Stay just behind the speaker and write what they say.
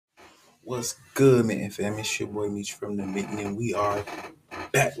What's good, man, fam? It's your boy Meech from the Mitten, and we are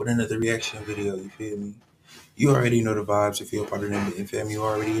back with another reaction video. You feel me? You already know the vibes. If you're a part of the Mitten fam, you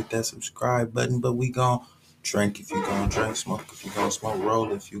already hit that subscribe button. But we gon' drink if you gon' drink, smoke if you gon' smoke,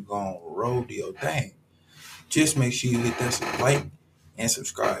 roll if you gon' roll. Do your thing. Just make sure you hit that like and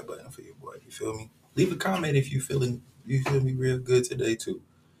subscribe button for your boy. You feel me? Leave a comment if you feel me real good today too.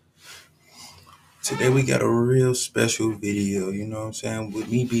 Today we got a real special video, you know what I'm saying? With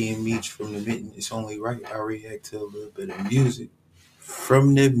me being Meech from the Mitten, it's only right I react to a little bit of music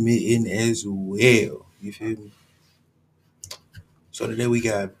from the Mitten as well. You feel me? So today we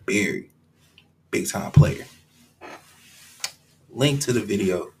got Barry, big time player. Link to the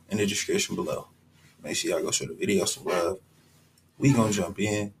video in the description below. Make sure y'all go show the video some love. We gonna jump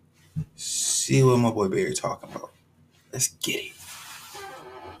in, see what my boy Barry talking about. Let's get it.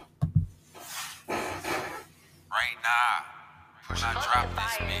 Right now, when I drop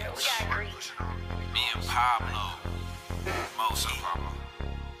this bitch, me and Pablo, Mosa,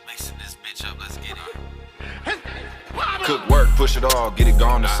 mixing this bitch up, let's get it. Cook work, push it all, get it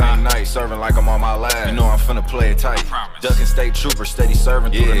gone the same night. Serving like I'm on my last. You know I'm finna play it tight. Ducking state trooper, steady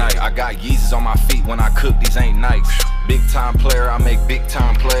serving through the night. I got Yeezys on my feet when I cook, these ain't nice. Big time player, I make big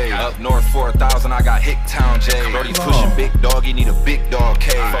time plays. Up north 4,000, I got Hicktown J. Brody pushing big dog, he need a big dog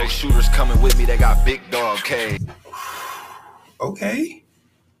K. Folks shooters coming with me, they got big dog K. Okay,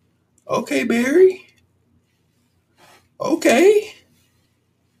 Barry. Okay.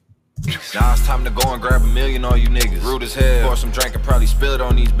 Now it's time to go and grab $1 million on you niggas. Rude as hell. Pour some drink and probably spill it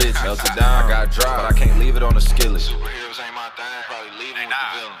on these bitches. Melt it down. I got dry, but I can't leave it on the skillet. Superheroes ain't my thing. Probably leave it with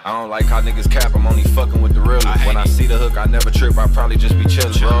the villain. I don't like how niggas cap. I'm only fucking with the realest. When I see the hook, I never trip. I probably just be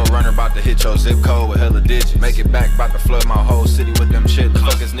chillin'. Road runner about to hit your zip code with hella digits. Make it back, about to flood my whole city with them chitlins.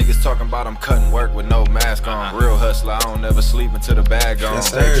 Fuck is niggas talking about I'm cutting work with no mask on. Real hustler, I don't never sleep until the bag gone. Yes,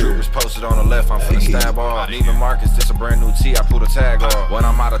 State troopers posted on the left. I'm finna stab off. Even Marcus, this a brand new tee. I pulled a tag off. When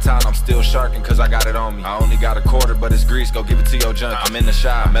I'm out of town, I'm still sharking cause I got it on me. I only got a quarter, but it's grease, go give it to your junk. I'm in the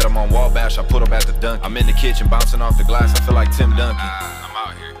shop, I met him on Wabash, I put him at the dunk. I'm in the kitchen, bouncing off the glass, I feel like Tim Duncan. I'm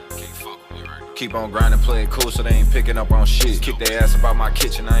out here, can't fuck with me right now. Keep on grinding, play it cool so they ain't picking up on shit. Kick their ass about my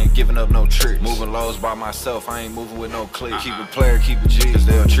kitchen, I ain't giving up no tricks. Moving lows by myself, I ain't moving with no click. Keep a player, keep a G, cause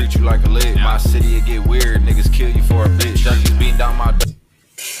they'll treat you like a lick. My city, it get weird, niggas kill you for a bitch. Junkies beating down my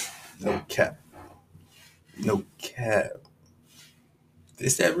No cap. No cap.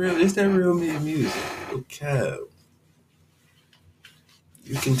 It's that real mid music. No cap.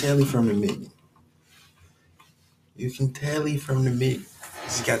 You can tell he from the mid. You can tell he from the mid.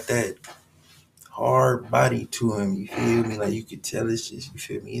 He's got that hard body to him. You feel me? Like you can tell it's just, you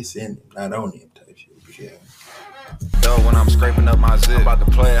feel me? It's in him, not on him type shit. You feel me? Yo, when I'm scraping up my zip, I'm about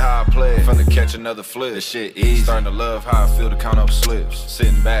to play it how I play it. Finna catch another flip. This shit easy. Starting to love how I feel to count up slips.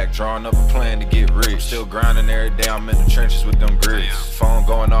 Sitting back, drawing up a plan to get rich. Still grinding every day, I'm in the trenches with them grits. Phone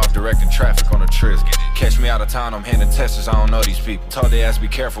going off, directing traffic on a trip. Catch me out of town, I'm handing testers, I don't know these people. Told they ass be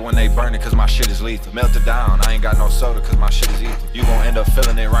careful when they burn it, cause my shit is lethal. Melt it down, I ain't got no soda, cause my shit is ether. You gon' end up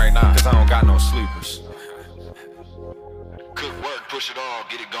feeling it right now, cause I don't got no sleepers. Cook work, push it all,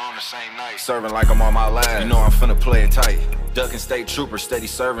 get it gone the same night. Serving like I'm on my last. You know I'm finna play it tight. Ducking state trooper, steady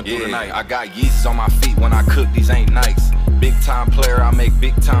serving through the night. I got Yeezys on my feet when I cook, these ain't nice. Big time player, I make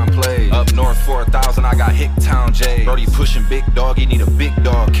big time plays. Up north 4,000, I got Hicktown J. Brody pushing big dog, he need a big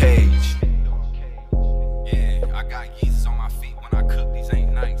dog cage. Yeah, I got Yeezys on my feet when I cook, these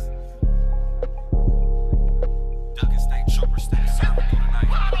ain't nice. Ducking state trooper, steady serving through the night.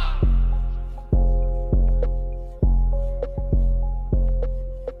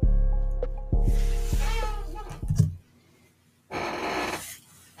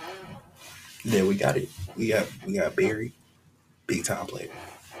 Yeah, we got it. We got Barry, big time player.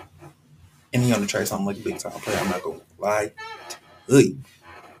 And he on the track something like a big time player. I'm not gonna lie. Hey.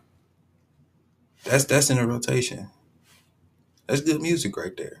 That's in the rotation. That's good music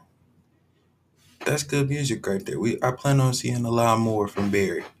right there. That's good music right there. I plan on seeing a lot more from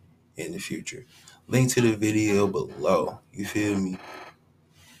Barry in the future. Link to the video below. You feel me?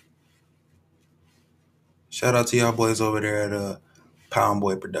 Shout out to y'all boys over there at Pound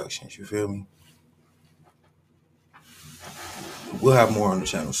Boy Productions. You feel me? We'll have more on the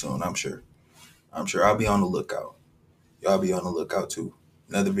channel soon, I'm sure. I'll be on the lookout. Y'all be on the lookout too.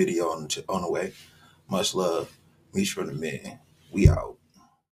 Another video on the way. Much love. Meech from the Mitten. We out.